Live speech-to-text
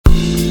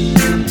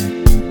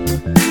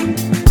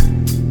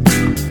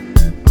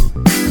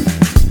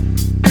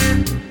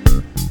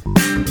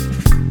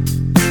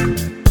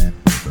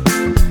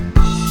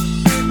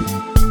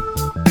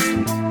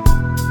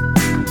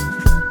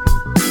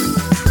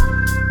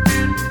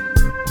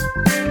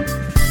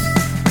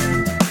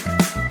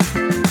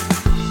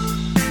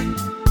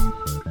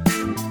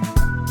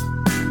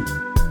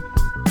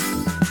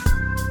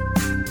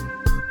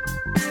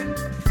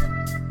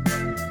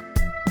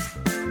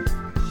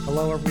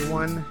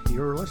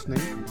You're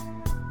listening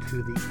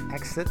to the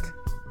Exit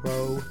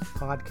Pro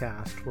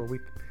podcast, where we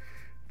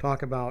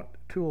talk about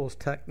tools,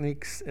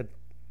 techniques,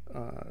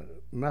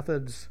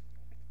 methods,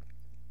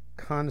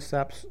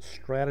 concepts,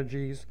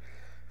 strategies,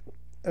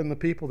 and the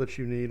people that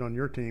you need on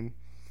your team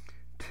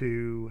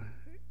to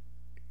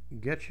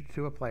get you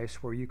to a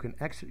place where you can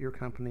exit your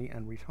company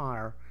and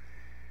retire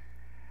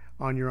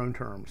on your own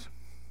terms.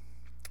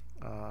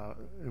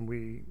 And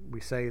we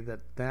say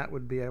that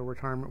would be a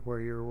retirement where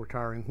you're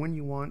retiring when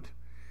you want,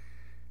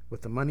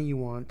 with the money you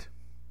want,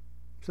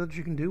 so that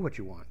you can do what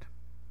you want.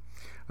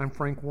 I'm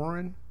Frank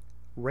Warren,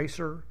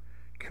 racer,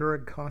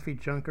 Keurig coffee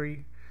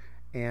junkie,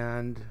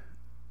 and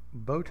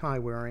bow tie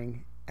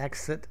wearing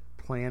exit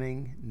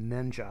planning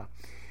ninja.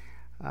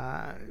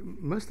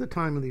 Most of the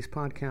time in these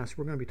podcasts,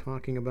 we're going to be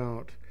talking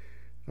about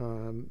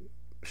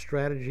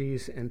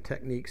strategies and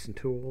techniques and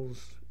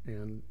tools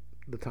and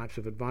the types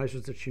of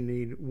advisors that you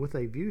need, with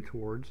a view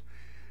towards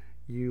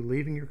you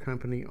leaving your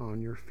company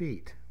on your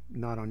feet,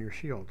 not on your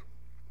shield.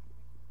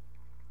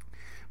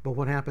 But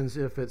what happens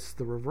if it's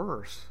the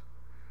reverse?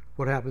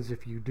 What happens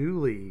if you do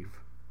leave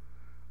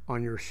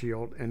on your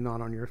shield and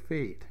not on your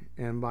feet?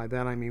 And by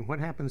that I mean, what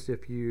happens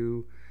if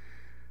you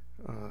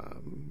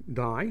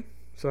die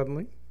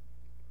suddenly?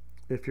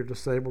 If you're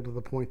disabled to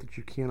the point that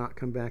you cannot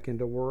come back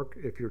into work,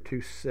 if you're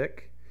too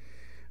sick,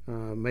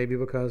 maybe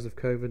because of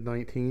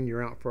COVID-19,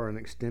 you're out for an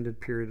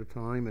extended period of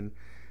time, and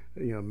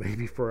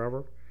maybe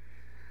forever.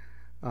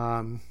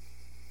 That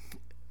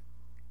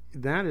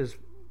is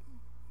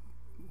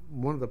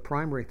one of the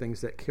primary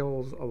things that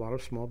kills a lot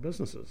of small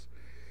businesses.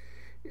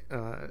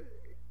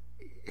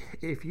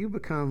 If you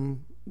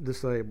become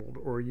disabled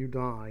or you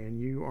die and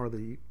you are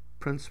the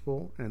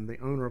principal and the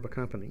owner of a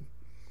company,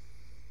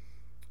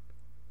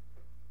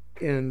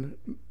 in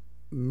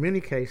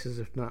many cases,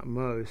 if not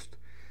most,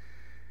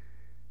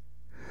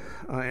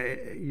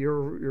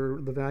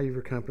 the value of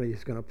your company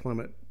is going to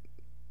plummet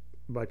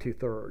by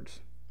 2/3,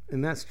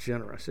 and that's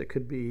generous. It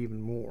could be even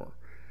more.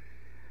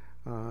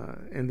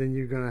 And then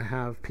you're going to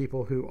have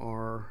people who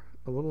are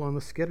a little on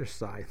the skittish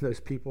side. Those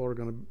people are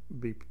going to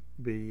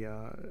be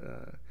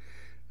on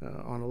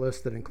a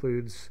list that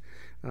includes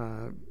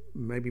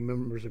maybe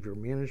members of your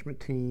management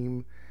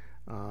team,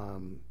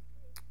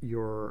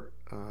 your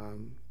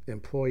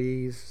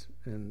employees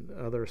and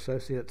other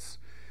associates,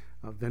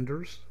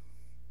 vendors,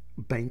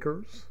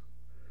 bankers.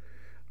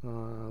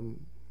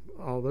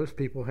 All those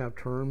people have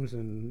terms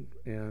and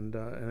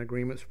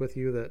agreements with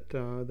you that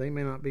they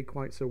may not be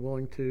quite so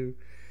willing to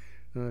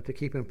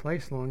keep in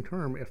place long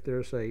term if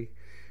there's a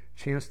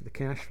chance that the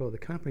cash flow of the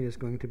company is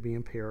going to be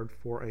impaired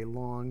for a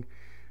long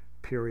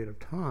period of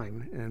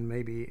time, and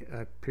maybe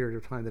a period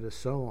of time that is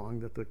so long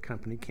that the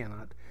company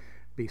cannot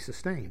be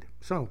sustained.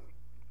 So,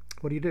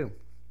 what do you do?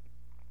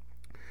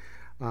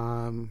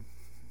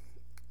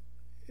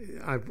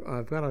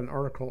 I've got an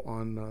article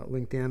on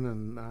LinkedIn,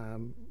 and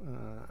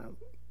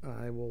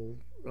I will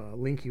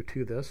link you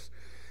to this,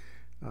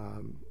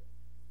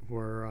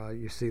 where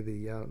you see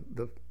the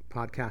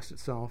podcast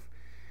itself.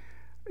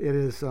 It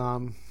is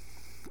an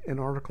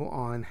article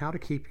on how to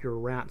keep your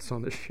rats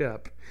on the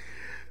ship.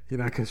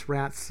 Because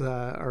rats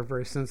are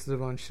very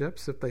sensitive on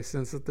ships. If they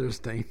sense that there's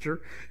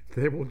danger,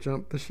 they will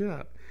jump the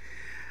ship.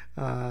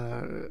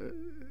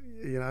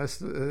 It's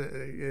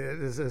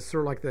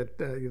sort of like that.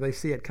 They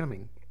see it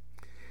coming.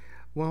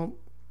 Well,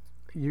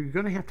 you're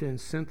going to have to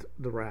incent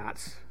the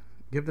rats,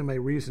 give them a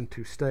reason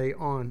to stay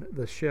on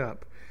the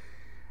ship.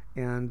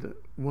 And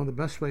one of the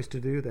best ways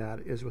to do that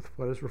is with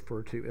what is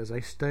referred to as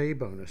a stay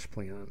bonus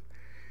plan.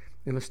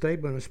 In a stay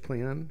bonus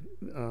plan,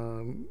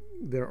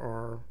 there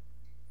are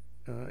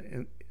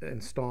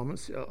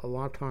installments. A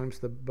lot of times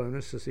the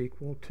bonus is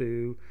equal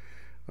to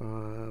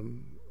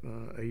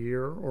a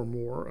year or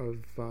more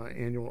of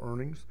annual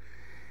earnings,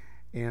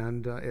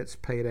 and it's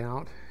paid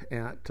out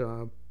at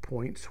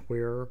points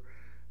where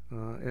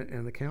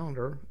in the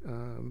calendar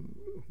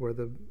where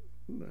the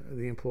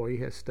employee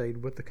has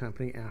stayed with the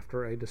company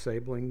after a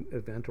disabling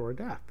event or a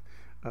death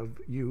of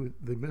you,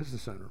 the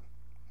business owner.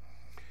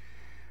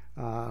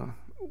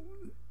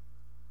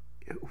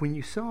 When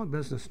you sell a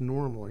business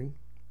normally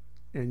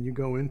and you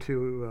go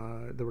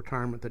into the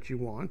retirement that you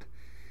want,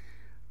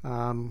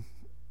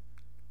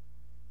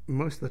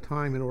 most of the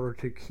time, in order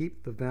to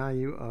keep the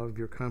value of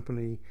your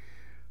company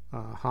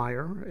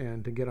higher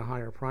and to get a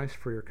higher price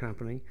for your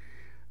company,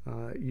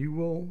 you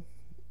will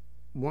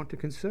want to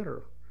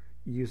consider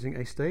using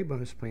a stay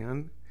bonus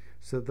plan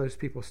so that those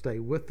people stay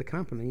with the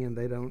company and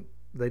they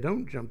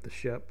don't jump the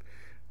ship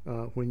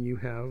when you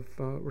have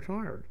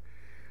retired.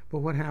 But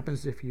what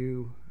happens if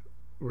you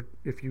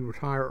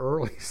retire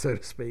early, so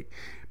to speak,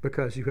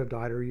 because you have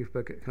died or you've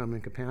become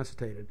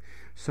incapacitated?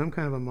 Some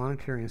kind of a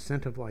monetary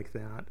incentive like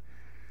that,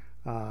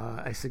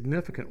 a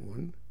significant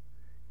one,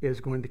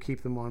 is going to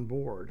keep them on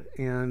board.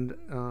 And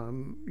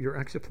your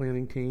exit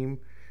planning team,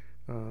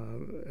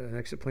 an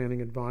exit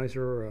planning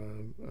advisor,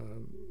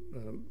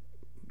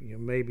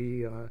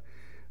 maybe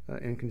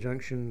in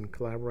conjunction,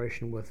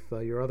 collaboration with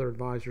your other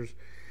advisors,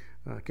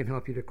 can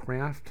help you to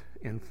craft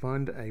and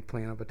fund a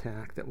plan of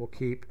attack that will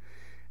keep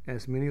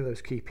as many of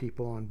those key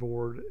people on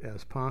board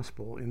as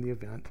possible in the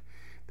event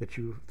that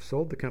you've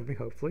sold the company,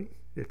 hopefully,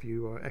 if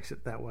you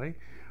exit that way,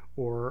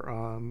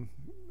 or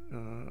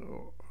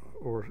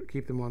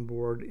keep them on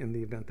board in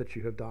the event that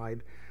you have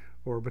died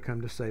or become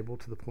disabled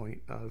to the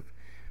point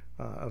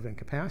of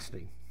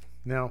incapacity.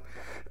 Now,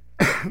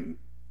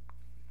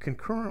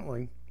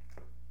 concurrently,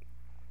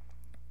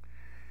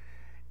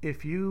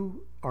 if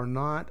you are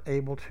not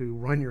able to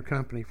run your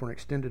company for an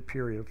extended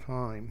period of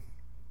time,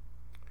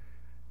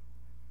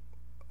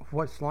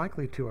 what's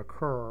likely to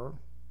occur,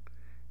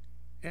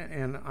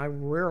 and I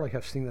rarely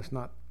have seen this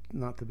not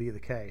to be the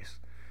case,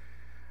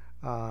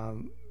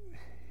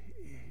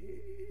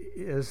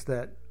 is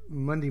that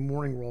Monday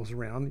morning rolls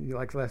around.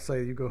 Like, let's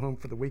say you go home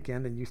for the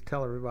weekend and you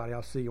tell everybody,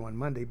 I'll see you on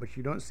Monday, but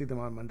you don't see them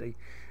on Monday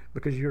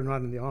because you're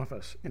not in the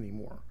office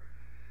anymore.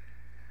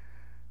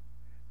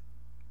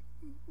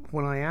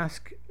 When I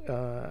ask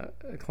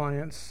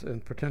clients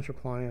and potential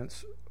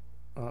clients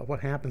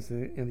what happens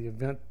in the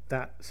event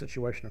that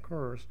situation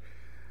occurs,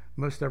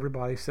 most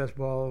everybody says,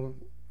 well,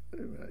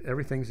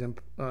 everything's it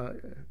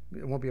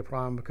won't be a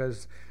problem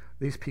because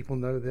these people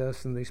know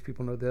this and these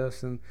people know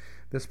this and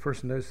this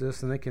person knows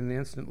this, and they can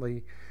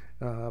instantly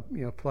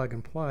plug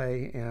and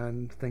play,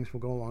 and things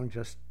will go along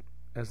just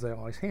as they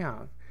always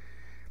have.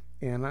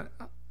 And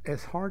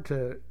it's hard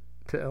to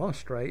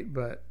illustrate,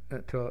 but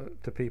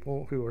to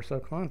people who are so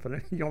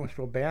confident, you almost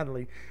feel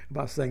badly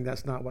about saying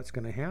that's not what's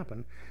going to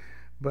happen.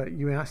 But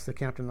you ask the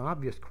Captain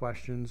Obvious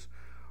questions: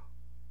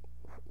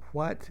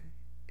 what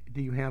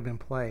do you have in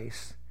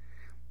place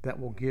that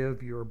will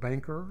give your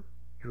banker,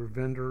 your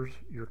vendors,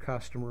 your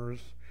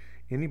customers,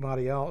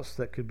 anybody else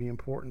that could be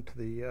important to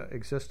the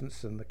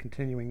existence and the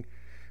continuance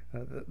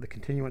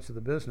of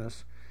the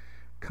business,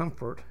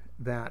 comfort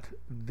that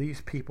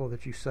these people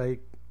that you say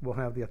will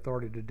have the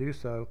authority to do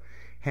so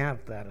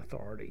have that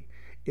authority?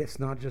 It's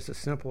not just as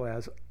simple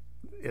as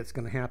it's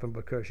going to happen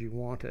because you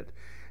want it.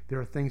 There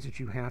are things that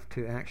you have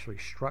to actually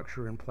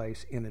structure in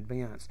place in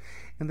advance.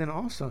 And then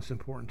also it's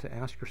important to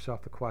ask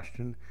yourself the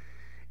question,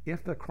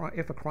 if a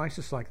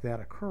crisis like that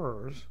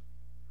occurs,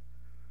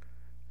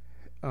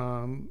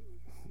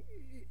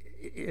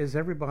 is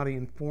everybody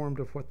informed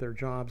of what their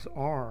jobs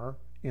are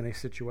in a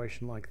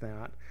situation like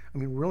that? I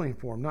mean, really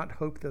informed, not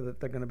hope that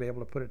they're going to be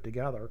able to put it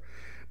together,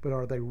 but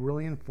are they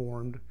really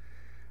informed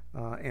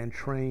and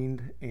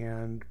trained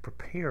and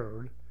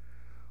prepared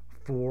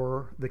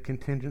for the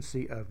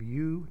contingency of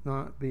you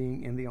not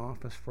being in the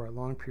office for a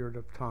long period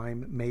of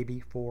time,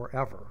 maybe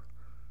forever?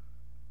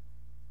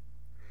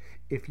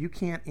 If you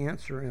can't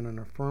answer in an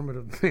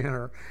affirmative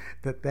manner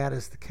that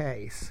is the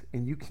case,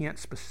 and you can't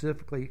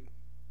specifically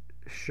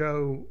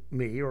show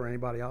me or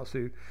anybody else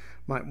who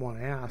might want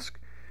to ask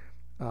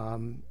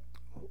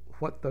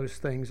what those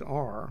things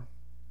are,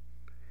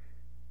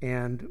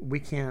 and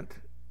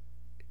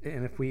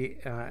if we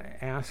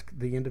ask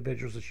the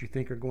individuals that you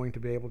think are going to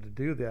be able to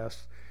do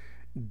this,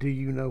 do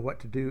you know what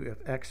to do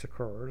if X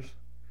occurs?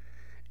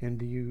 And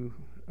do you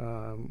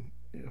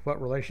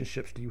what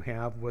relationships do you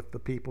have with the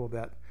people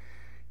that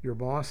your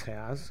boss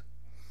has?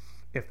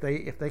 If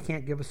they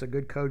can't give us a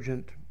good,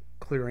 cogent,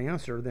 clear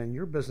answer, then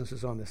your business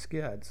is on the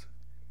skids.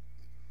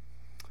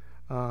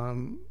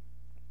 I'll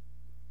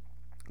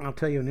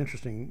tell you an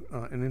interesting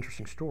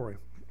story.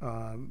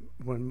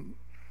 When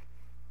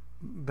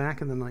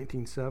back in the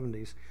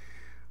 1970s,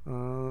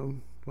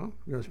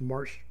 it was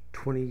March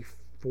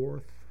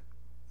 24th,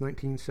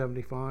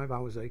 1975. I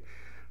was a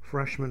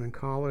freshman in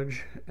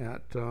college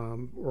at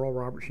Oral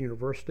Roberts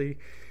University.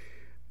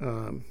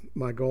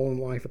 My goal in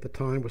life at the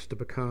time was to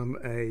become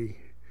a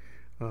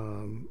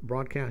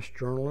broadcast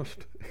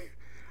journalist.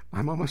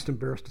 I'm almost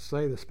embarrassed to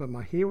say this, but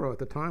my hero at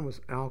the time was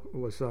I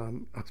was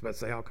about to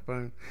say Al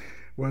Capone,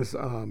 was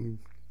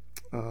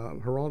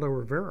Geraldo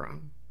Rivera,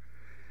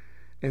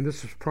 and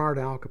this was prior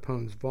to Al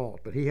Capone's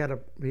vault. But he had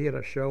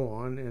a show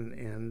on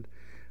and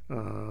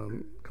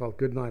called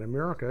Good Night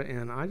America,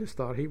 and I just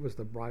thought he was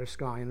the brightest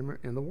guy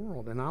in the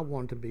world, and I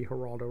wanted to be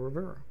Geraldo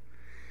Rivera.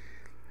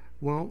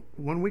 Well,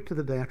 1 week to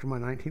the day after my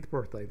 19th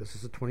birthday, this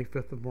is the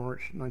 25th of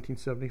March,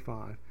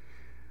 1975,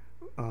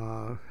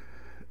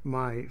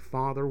 my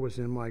father was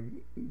in my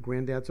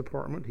granddad's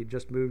apartment. He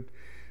just moved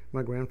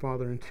my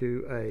grandfather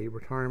into a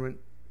retirement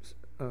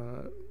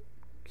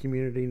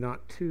community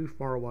not too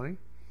far away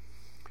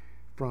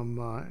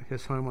from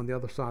his home on the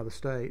other side of the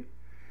state.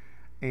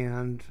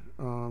 And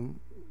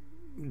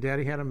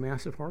Daddy had a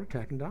massive heart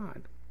attack and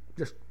died.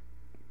 Just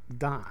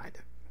died.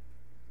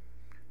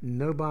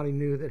 Nobody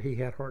knew that he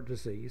had heart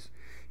disease.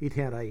 He'd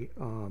had a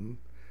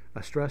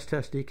stress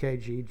test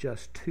EKG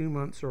just 2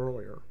 months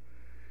earlier,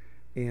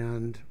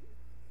 and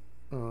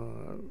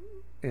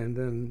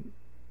then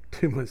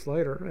 2 months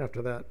later,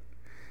 after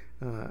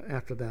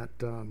that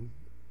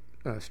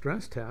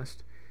stress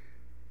test,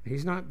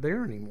 he's not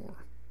there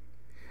anymore.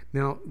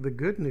 Now the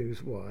good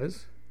news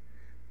was,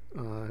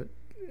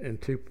 in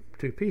two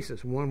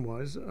pieces. One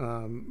was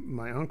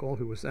my uncle,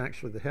 who was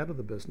actually the head of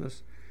the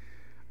business,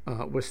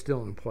 was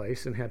still in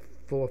place and had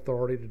full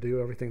authority to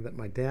do everything that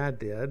my dad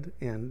did,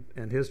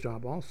 and his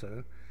job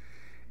also.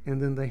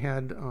 And then they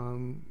had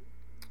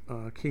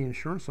key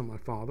insurance on my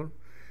father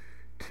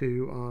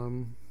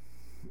to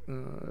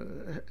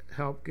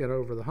help get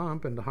over the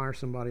hump and to hire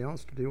somebody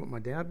else to do what my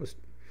dad was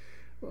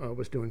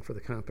doing for the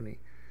company.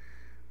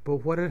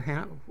 But what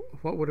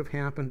would have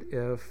happened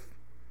if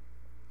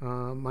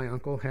my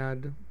uncle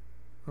had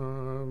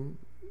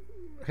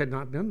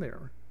not been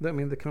there? I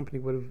mean, the company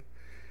would have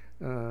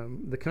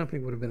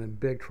been in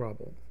big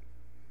trouble.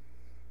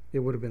 It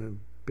would have been in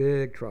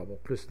big trouble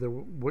because there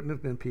wouldn't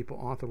have been people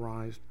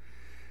authorized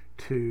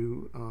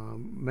to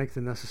make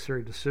the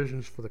necessary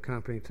decisions for the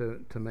company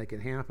to make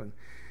it happen.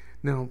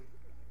 Now,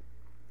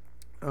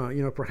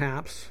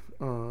 perhaps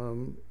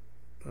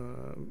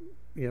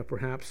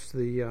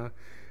the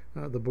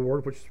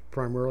board, which is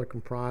primarily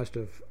comprised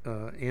of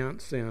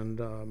aunts and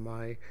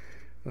my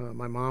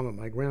mom and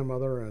my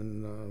grandmother,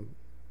 and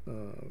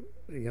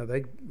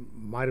they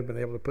might have been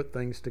able to put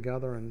things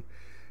together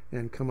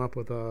and come up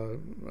with a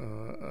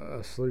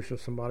solution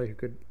of somebody who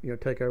could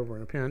take over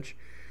in a pinch.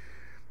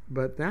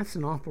 But that's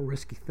an awful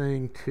risky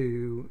thing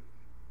to.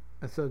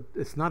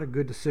 It's not a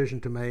good decision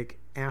to make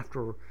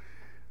after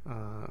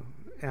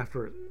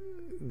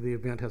the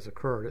event has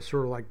occurred. It's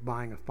sort of like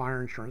buying a fire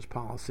insurance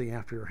policy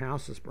after your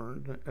house is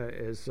burned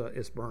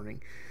is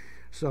burning.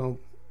 So,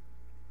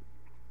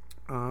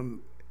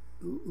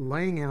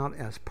 laying out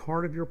as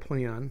part of your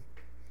plan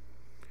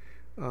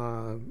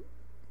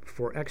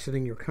for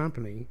exiting your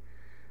company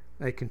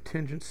a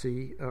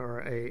contingency or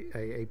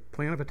a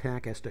plan of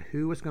attack as to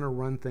who is going to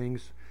run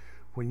things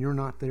when you're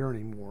not there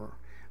anymore.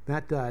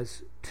 That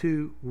does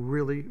two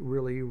really,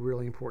 really,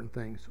 really important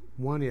things.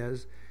 One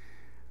is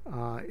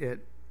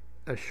it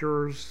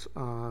assures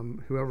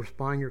whoever's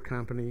buying your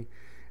company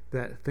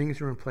that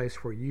things are in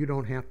place where you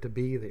don't have to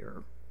be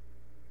there.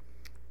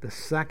 The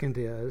second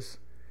is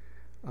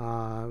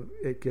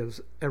it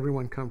gives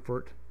everyone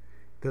comfort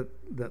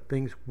that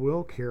things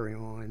will carry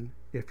on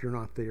if you're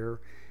not there,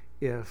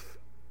 if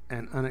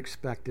an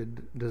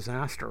unexpected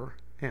disaster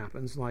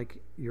happens,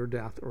 like your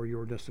death or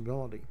your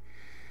disability.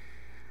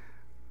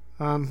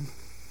 And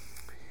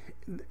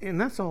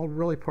that's all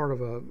really part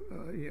of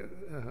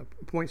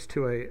points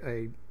to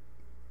a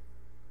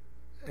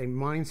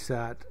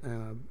mindset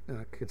and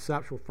a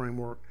conceptual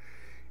framework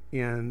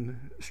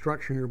in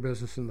structuring your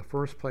business in the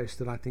first place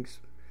that I think is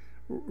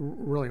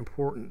really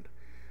important.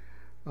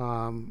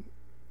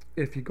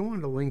 If you go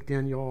into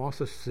LinkedIn, you'll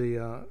also see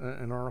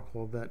an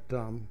article that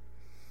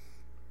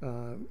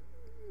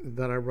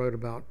I wrote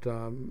about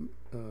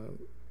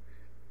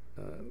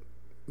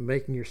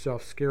making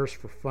yourself scarce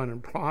for fun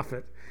and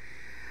profit.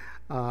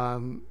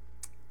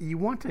 You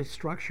want to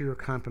structure your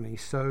company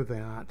so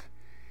that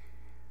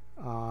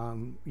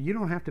you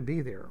don't have to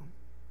be there.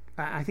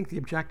 I think the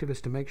objective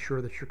is to make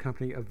sure that your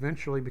company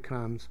eventually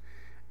becomes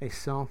a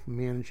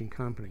self-managing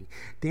company.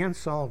 Dan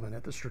Sullivan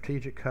at the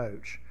Strategic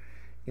Coach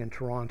in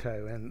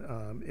Toronto,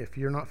 and if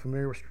you're not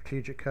familiar with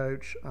Strategic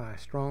Coach, I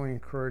strongly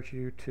encourage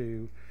you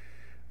to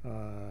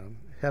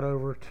head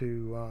over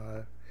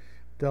to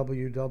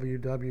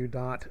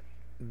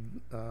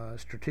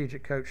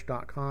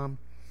www.strategiccoach.com.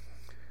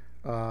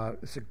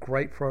 It's a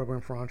great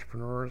program for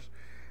entrepreneurs,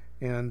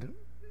 and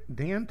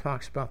Dan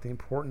talks about the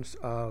importance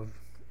of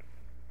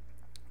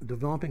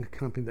developing a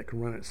company that can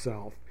run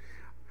itself.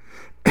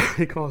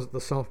 He calls it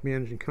the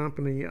self-managing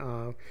company.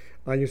 I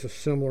use a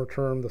similar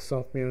term, the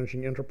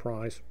self-managing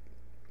enterprise,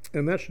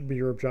 and that should be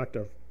your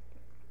objective,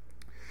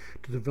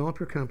 to develop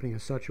your company in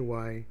such a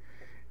way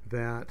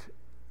that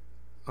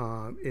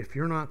if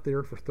you're not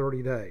there for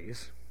 30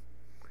 days,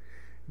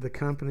 the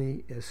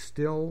company is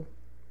still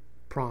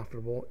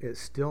profitable, it's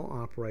still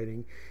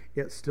operating,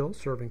 it's still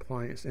serving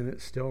clients, and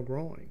it's still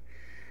growing.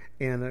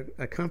 And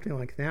a company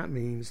like that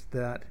means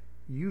that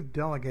you've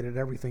delegated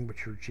everything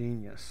but your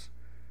genius.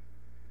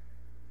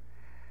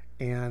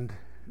 And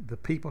the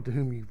people to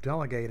whom you've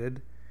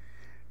delegated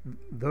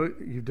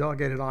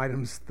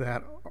items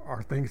that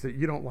are things that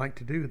you don't like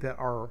to do, that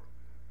are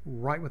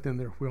right within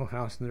their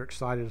wheelhouse, and they're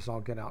excited as all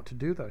get out to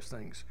do those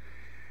things.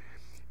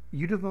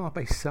 You develop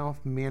a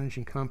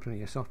self-managing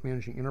company, a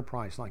self-managing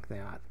enterprise like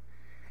that,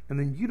 and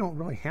then you don't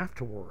really have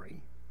to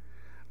worry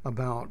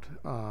about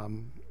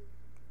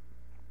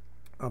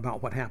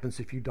what happens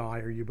if you die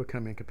or you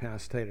become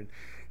incapacitated.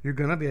 You're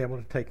going to be able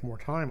to take more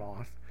time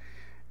off,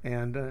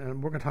 and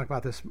we're going to talk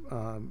about this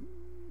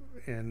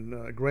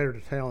in greater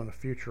detail in a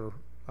future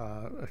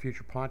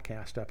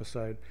podcast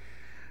episode.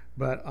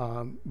 But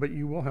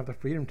you will have the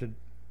freedom to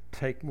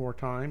take more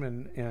time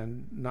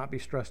and not be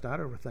stressed out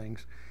over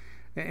things.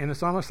 And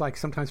it's almost like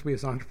sometimes we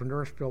as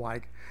entrepreneurs feel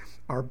like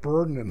our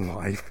burden in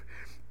life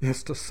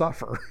is to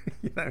suffer,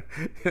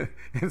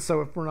 And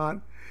so if we're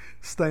not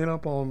staying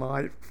up all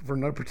night for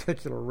no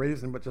particular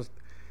reason, but just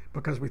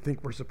because we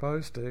think we're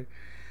supposed to,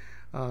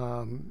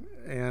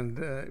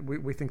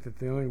 we think that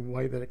the only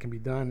way that it can be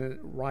done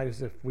right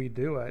is if we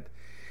do it,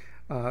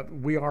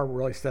 we are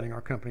really setting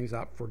our companies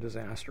up for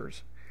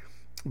disasters.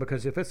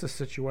 Because if it's a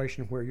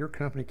situation where your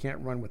company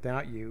can't run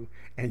without you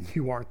and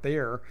you aren't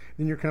there,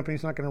 then your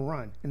company's not going to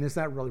run. And is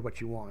that really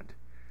what you want?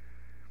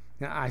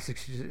 Now,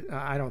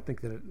 I don't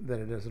think that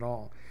it is at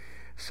all.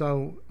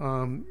 So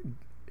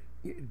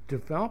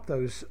develop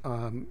those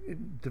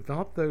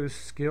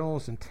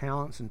skills and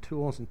talents and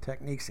tools and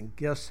techniques and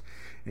gifts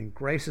and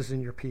graces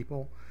in your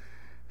people,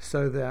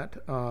 so that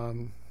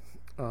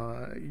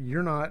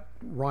you're not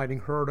riding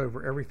herd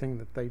over everything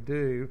that they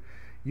do.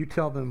 You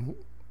tell them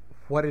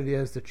what it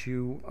is that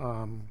you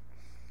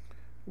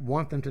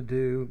want them to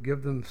do,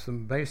 give them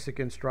some basic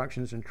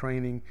instructions and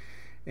training,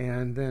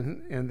 and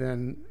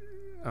then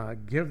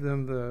give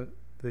them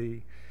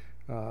the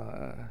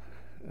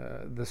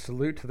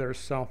salute to their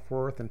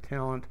self-worth and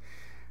talent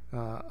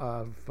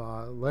of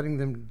letting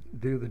them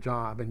do the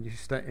job, and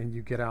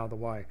you get out of the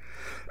way.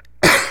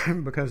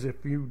 Because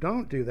if you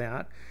don't do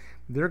that,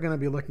 they're going to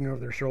be looking over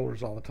their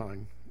shoulders all the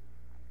time,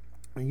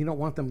 and you don't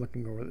want them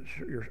looking over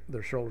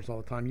their shoulders all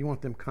the time. You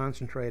want them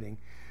concentrating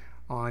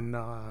on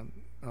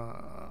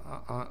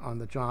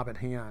the job at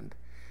hand.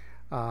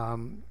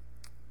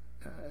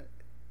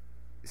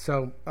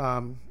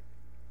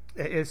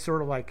 It's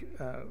sort of like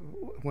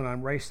when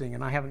I'm racing,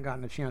 and I haven't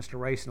gotten a chance to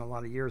race in a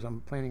lot of years.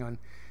 I'm planning on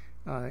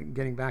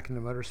getting back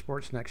into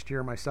motorsports next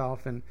year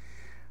myself, and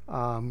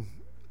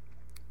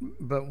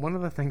but one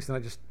of the things that I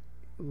just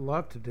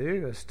love to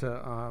do is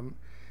to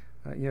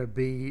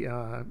be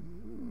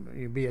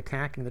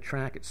attacking the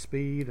track at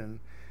speed,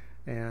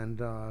 and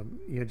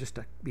just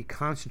to be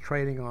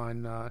concentrating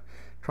on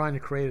trying to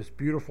create as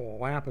beautiful a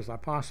lap as I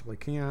possibly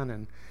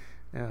can,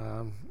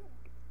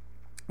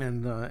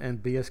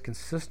 and be as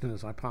consistent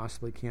as I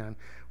possibly can.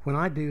 When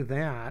I do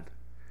that,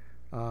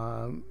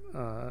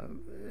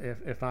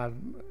 if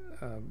I'm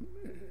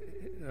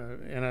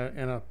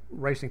in a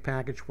racing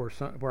package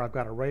where I've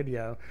got a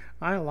radio,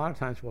 I a lot of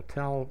times will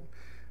tell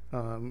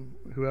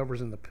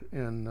whoever's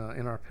in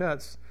our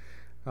pits,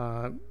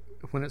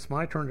 when it's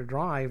my turn to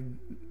drive,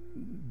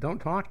 don't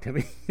talk to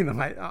me.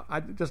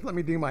 I just let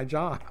me do my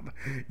job,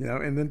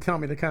 and then tell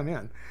me to come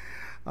in.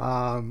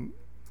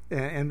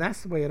 And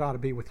that's the way it ought to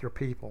be with your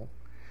people.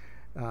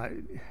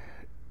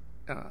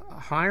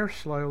 Hire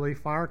slowly,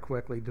 fire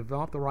quickly,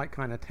 develop the right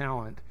kind of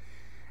talent,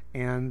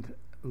 and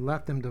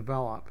let them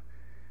develop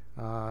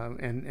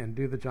and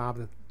do the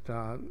job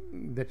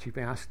that you've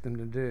asked them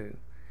to do.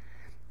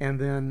 And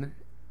then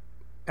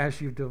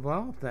as you've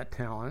developed that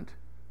talent,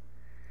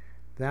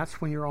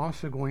 that's when you're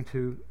also going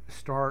to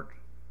start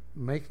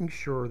making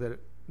sure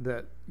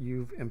that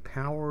you've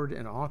empowered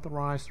and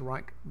authorized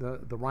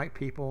the right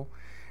people,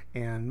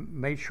 and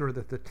made sure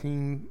that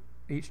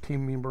each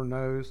team member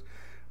knows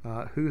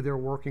who they're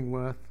working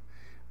with,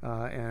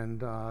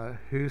 and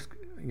who's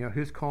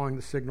calling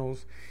the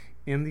signals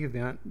in the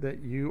event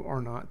that you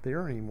are not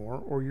there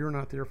anymore, or you're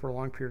not there for a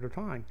long period of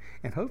time.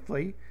 And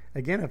hopefully,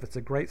 again, if it's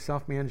a great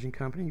self-managing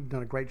company, you've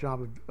done a great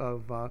job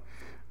of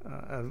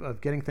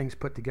getting things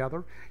put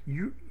together.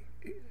 You're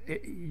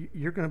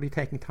going to be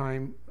taking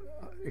time,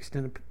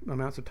 extended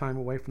amounts of time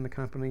away from the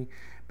company,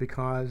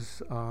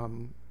 because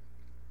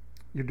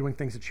you're doing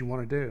things that you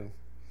want to do.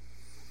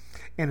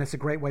 And it's a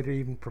great way to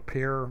even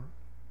prepare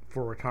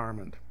for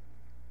retirement.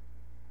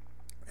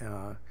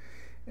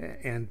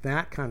 And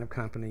that kind of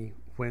company,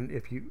 particularly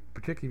if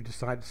you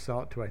decide to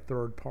sell it to a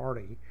third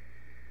party,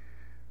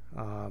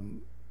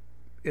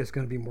 is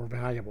going to be more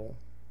valuable.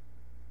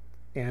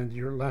 And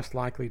you're less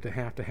likely to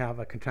have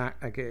a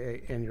contract,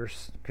 in your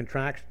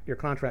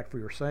contract for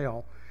your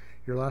sale.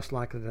 You're less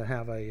likely to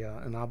have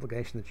an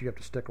obligation that you have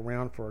to stick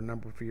around for a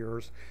number of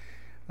years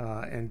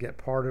and get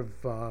part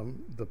of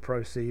the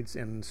proceeds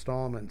in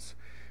installments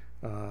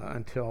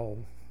until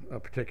a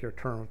particular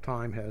term of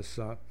time has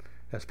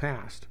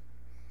passed.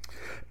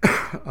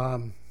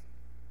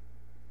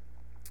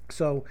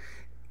 So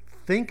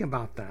think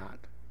about that.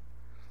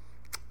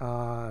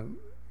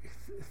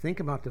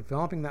 Think about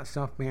developing that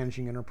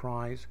self-managing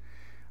enterprise,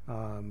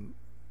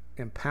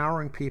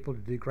 empowering people to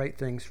do great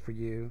things for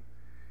you,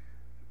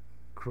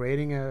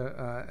 creating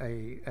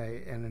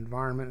an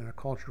environment and a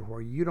culture where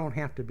you don't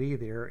have to be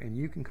there, and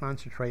you can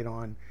concentrate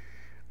on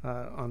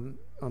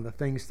the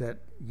things that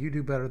you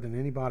do better than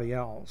anybody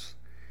else,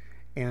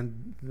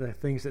 and the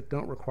things that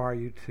don't require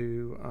you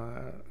to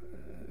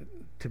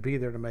be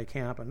there to make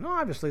happen. Now,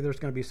 obviously, there's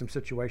going to be some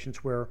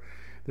situations where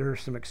there are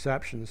some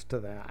exceptions to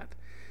that.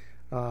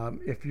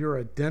 If you're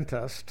a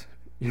dentist,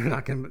 you're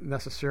not going to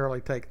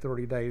necessarily take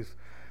 30 days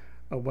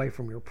away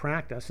from your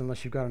practice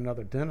unless you've got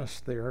another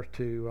dentist there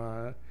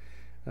to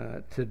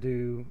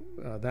do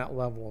that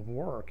level of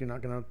work. You're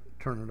not going to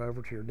turn it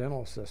over to your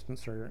dental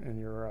assistants and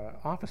your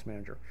office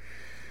manager.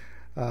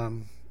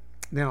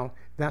 Now,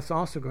 that's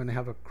also going to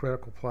have a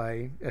critical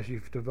play as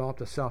you've developed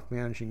a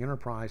self-managing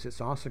enterprise.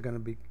 It's also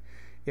going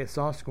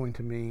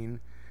to mean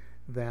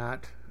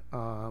that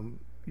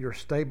your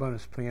stay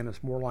bonus plan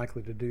is more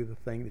likely to do the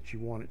thing that you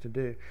want it to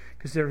do,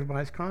 because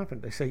everybody's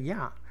confident. They say,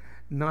 yeah,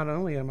 not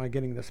only am I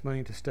getting this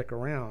money to stick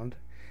around,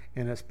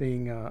 and it's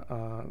being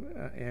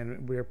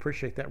and we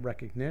appreciate that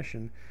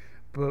recognition,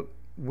 but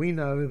we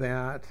know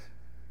that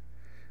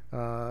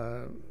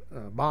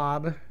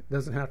Bob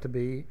doesn't have to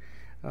be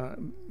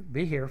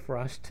here for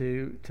us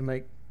to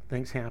make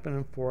things happen,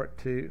 and for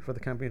the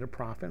company to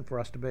profit, and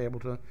for us to be able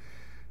to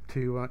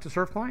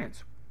serve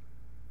clients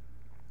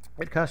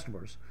and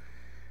customers.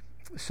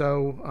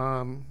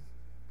 So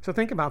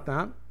think about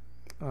that.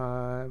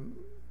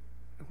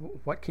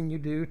 What can you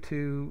do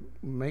to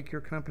make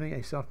your company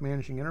a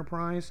self-managing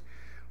enterprise?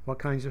 What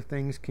kinds of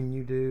things can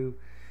you do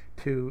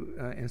to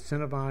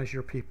incentivize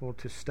your people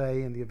to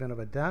stay in the event of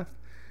a death,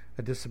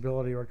 a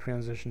disability, or a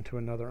transition to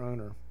another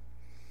owner?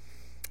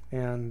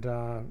 And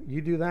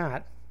you do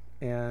that,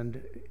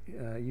 and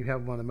you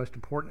have one of the most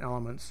important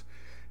elements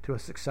to a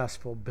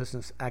successful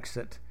business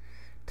exit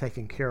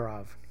taken care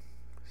of.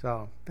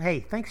 So, hey,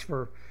 thanks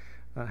for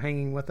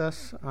hanging with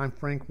us. I'm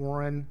Frank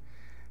Warren,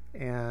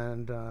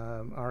 and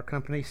our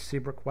company,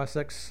 Seabrook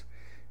Wessex,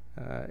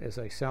 is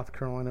a South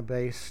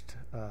Carolina-based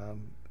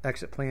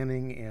exit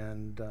planning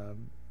and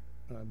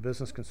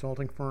business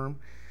consulting firm.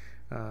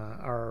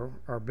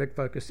 Our big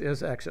focus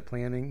is exit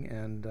planning,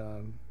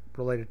 and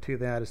related to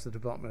that is the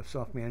development of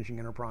self-managing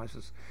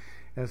enterprises,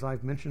 as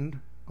I've mentioned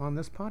on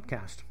this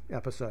podcast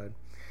episode.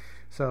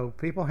 So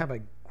people, have a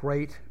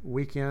great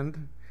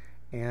weekend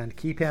and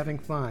keep having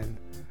fun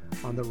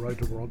on the road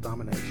to world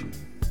domination.